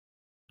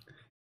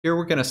Here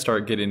we're going to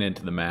start getting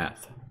into the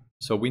math.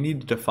 So we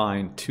need to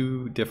define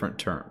two different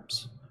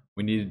terms.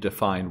 We need to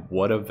define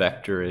what a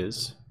vector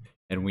is,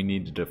 and we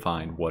need to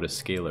define what a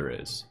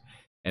scalar is.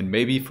 And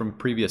maybe from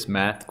previous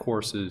math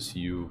courses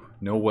you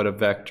know what a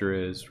vector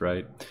is,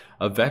 right?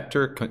 A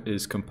vector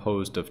is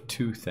composed of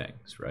two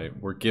things, right?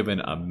 We're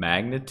given a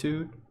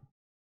magnitude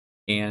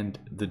and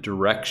the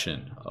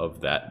direction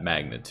of that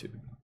magnitude,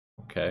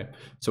 okay?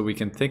 So we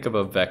can think of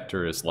a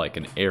vector as like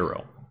an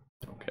arrow,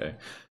 okay?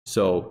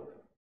 So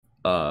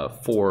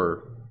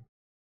for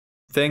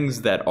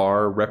things that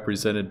are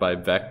represented by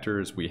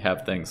vectors, we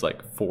have things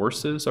like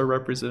forces are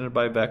represented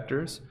by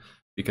vectors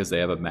because they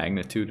have a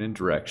magnitude and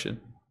direction.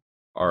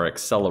 Our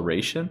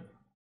acceleration,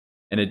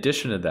 in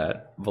addition to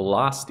that,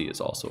 velocity is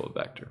also a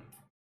vector.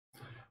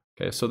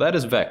 Okay, so that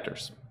is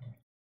vectors.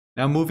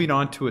 Now moving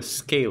on to a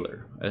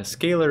scalar. A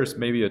scalar is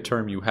maybe a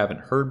term you haven't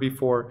heard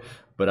before,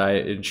 but I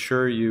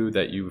assure you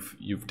that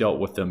you've dealt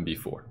with them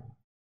before.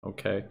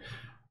 Okay.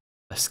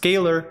 A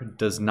scalar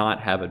does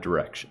not have a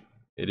direction.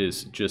 It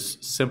is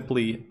just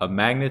simply a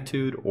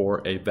magnitude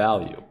or a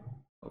value,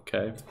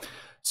 okay?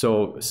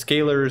 So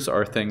scalars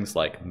are things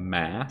like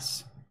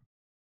mass,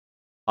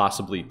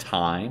 possibly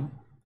time,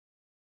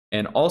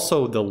 and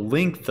also the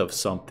length of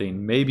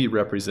something may be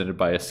represented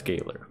by a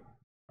scalar,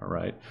 all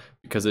right?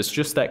 Because it's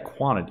just that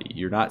quantity.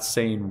 You're not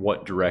saying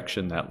what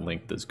direction that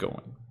length is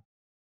going.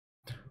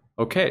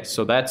 Okay,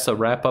 so that's a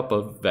wrap up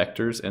of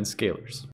vectors and scalars.